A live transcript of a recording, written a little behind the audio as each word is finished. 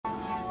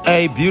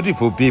Hey,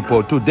 beautiful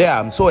people, today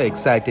I'm so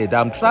excited.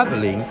 I'm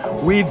traveling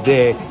with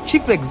the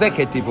chief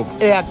executive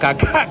of Air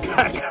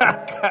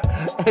Kakaka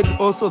and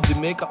also the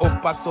maker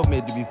of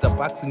Paxomedy, Mr.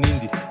 Pax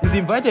Nindi. He's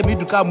invited me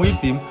to come with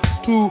him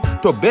to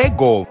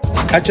Tobago.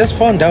 I just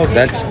found out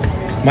that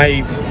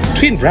my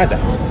twin brother,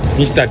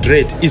 Mr.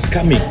 Dread, is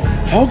coming.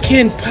 How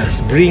can Pax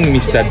bring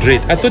Mr.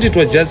 Dread? I thought it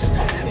was just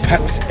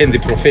Pax and the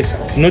professor,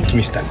 not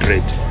Mr.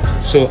 Dread.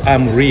 So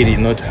I'm really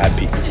not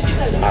happy.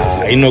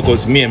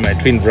 Because me and my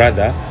twin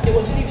brother,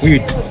 he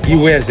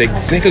wears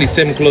exactly the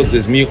same clothes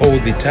as me all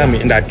the time,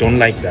 and I don't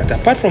like that.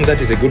 Apart from that,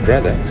 he's a good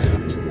brother.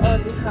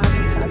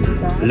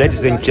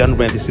 Ladies and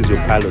gentlemen, this is your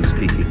pilot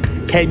speaking.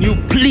 Can you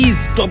please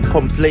stop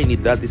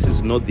complaining that this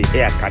is not the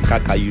Air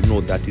Kakaka? You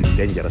know that is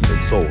dangerous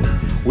and so on.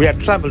 We are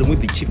traveling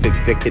with the chief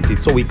executive,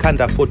 so we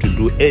can't afford to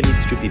do any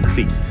stupid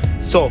things.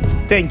 So,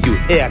 thank you,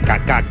 Air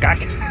Kakaka.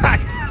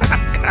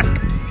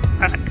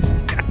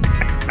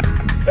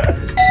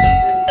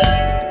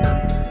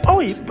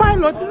 Oh,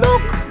 pilot,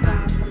 look!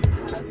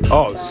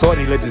 Oh,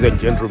 sorry, ladies and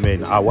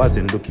gentlemen, I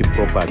wasn't looking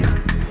properly.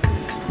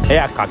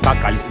 Air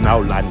Kakaka is now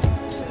landing.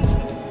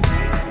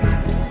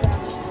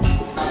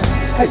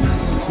 Hey,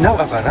 now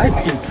I've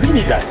arrived in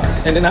Trinidad,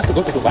 and then I have to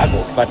go to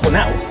Tobago. But for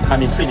now,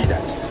 I'm in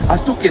Trinidad. I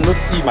still cannot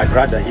see my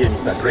brother here,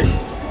 Mr. Dread.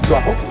 So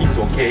I hope he's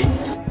okay.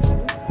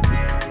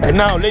 And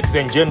now, ladies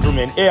and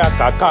gentlemen, Air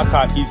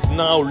Kakaka is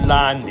now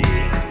landing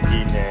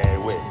in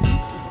where?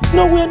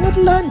 No, we are not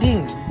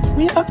landing.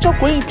 We are actually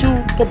going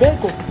to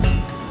Tobago.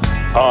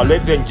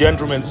 Ladies and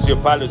gentlemen, this is your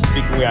pilot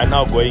speaking. We are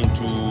now going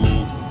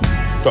to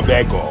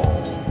Tobago.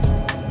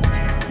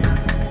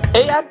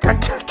 Air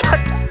Kakaka.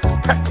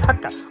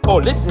 Oh,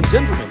 ladies and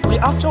gentlemen, we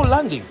are actually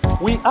landing.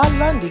 We are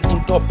landing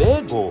in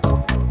Tobago.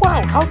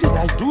 Wow, how did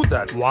I do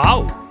that?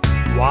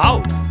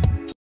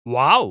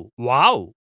 Wow.